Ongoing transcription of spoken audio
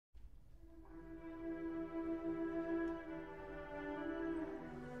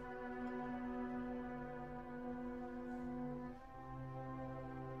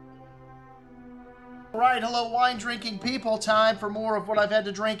right, hello wine drinking people. Time for more of what I've had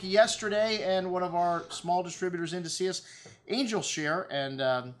to drink yesterday, and one of our small distributors in to see us, Angel Share, and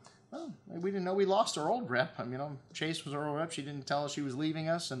well, we didn't know we lost our old rep. I mean, Chase was our old rep. She didn't tell us she was leaving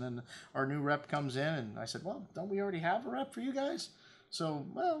us, and then our new rep comes in, and I said, well, don't we already have a rep for you guys? So,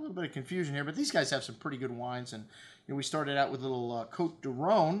 well, a little bit of confusion here, but these guys have some pretty good wines, and you know, we started out with a little Côte de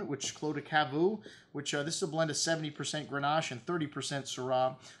Rhône, which Clos de Caveau, which this is a blend of 70% Grenache and 30%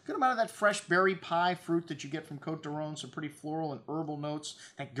 Syrah. Good amount of that fresh berry pie fruit that you get from Côte de Rhône, some pretty floral and herbal notes,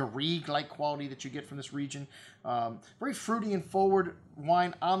 that garrigue-like quality that you get from this region. Very fruity and forward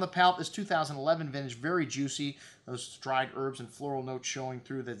wine on the palate. This 2011 vintage, very juicy. Those dried herbs and floral notes showing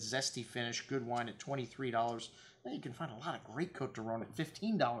through that zesty finish. Good wine at $23. Now you can find a lot of great Côte de Rhône at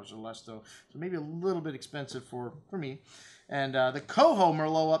 $15 or less, though, so maybe a little bit expensive for me. And the Coho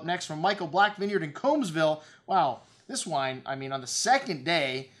Merlot up next from Michael Black Vineyard in Combsville. Wow, this wine, I mean, on the second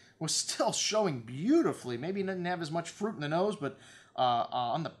day was still showing beautifully. Maybe it didn't have as much fruit in the nose, but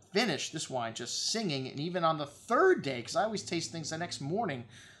on the finish, this wine just singing. And even on the third day, because I always taste things the next morning,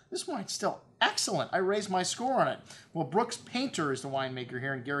 this wine's still excellent. I raised my score on it. Well, Brooks Painter is the winemaker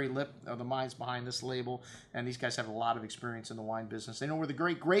here, and Gary Lipp are the minds behind this label. And these guys have a lot of experience in the wine business. They know where the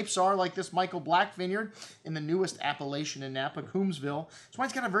great grapes are, like this Michael Black Vineyard in the newest appellation in Napa, Combsville. This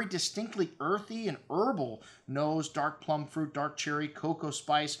wine's got a very distinctly earthy and herbal nose, dark plum fruit, dark cherry, cocoa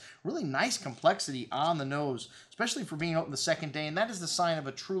spice. Really nice complexity on the nose, especially for being open the second day. And that is the sign of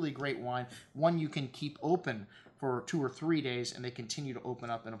a truly great wine, one you can keep open for 2 or 3 days, and they continue to open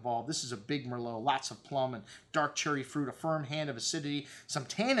up and evolve. This is a big Merlot, lots of plum and dark cherry fruit, a firm hand of acidity, some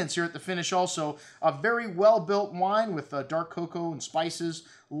tannins here at the finish also. A very well-built wine with dark cocoa and spices,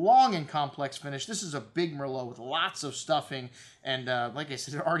 long and complex finish. This is a big Merlot with lots of stuffing, and like I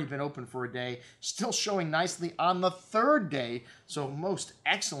said, it had already been open for a day, still showing nicely on the third day, so most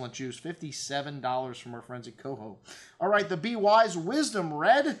excellent juice, $57 from our friends at Coho. All right, the Be Wise Wisdom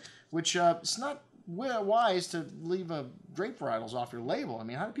Red, which it's not wise to leave grape varietals off your label. I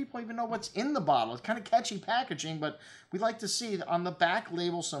mean, how do people even know what's in the bottle? It's kind of catchy packaging, but we'd like to see on the back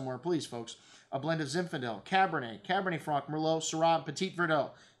label somewhere, please, folks, a blend of Zinfandel, Cabernet, Cabernet Franc, Merlot, Syrah, and Petit Verdot.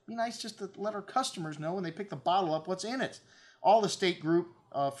 Be nice just to let our customers know when they pick the bottle up what's in it. All estate group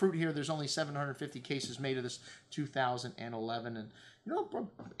fruit here. There's only 750 cases made of this 2011, and you know,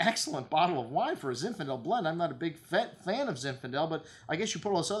 excellent bottle of wine for a Zinfandel blend. I'm not a big fan of Zinfandel, but I guess you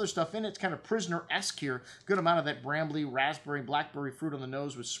put all this other stuff in it. It's kind of Prisoner-esque here. Good amount of that brambly, raspberry, blackberry fruit on the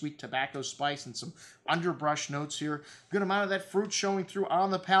nose with sweet tobacco spice and some underbrush notes here. Good amount of that fruit showing through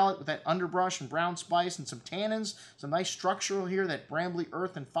on the palate with that underbrush and brown spice and some tannins. Some nice structural here, that brambly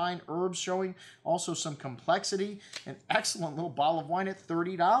earth and fine herbs showing. Also some complexity. An excellent little bottle of wine at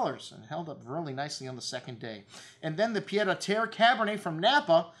 $30 and held up really nicely on the second day. And then the Terre Cabernet from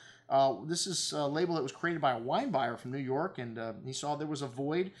Napa. This is a label that was created by a wine buyer from New York, and he saw there was a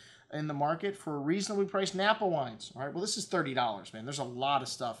void in the market for reasonably priced Napa wines. All right, well, this is $30, man. There's a lot of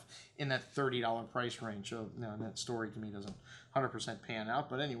stuff in that $30 price range. So, you know, that story to me doesn't 100% pan out.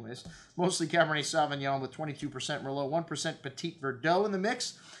 But anyways, mostly Cabernet Sauvignon with 22% Merlot, 1% Petit Verdot in the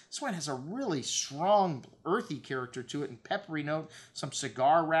mix. This wine has a really strong earthy character to it and peppery note, some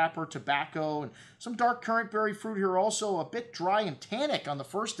cigar wrapper, tobacco, and some dark currant berry fruit here also. A bit dry and tannic on the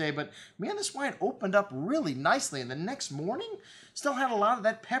first day, but man, this wine opened up really nicely. And the next morning, still had a lot of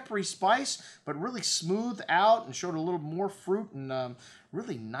that peppery spice, but really smoothed out and showed a little more fruit and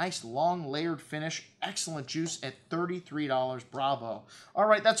really nice long layered finish. Excellent juice at $33. Bravo. All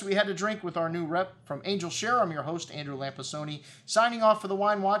right, that's what we had to drink with our new rep from Angel Share. I'm your host, Andrew Lampasoni, signing off for the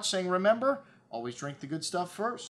Wine Watch, saying remember, always drink the good stuff first.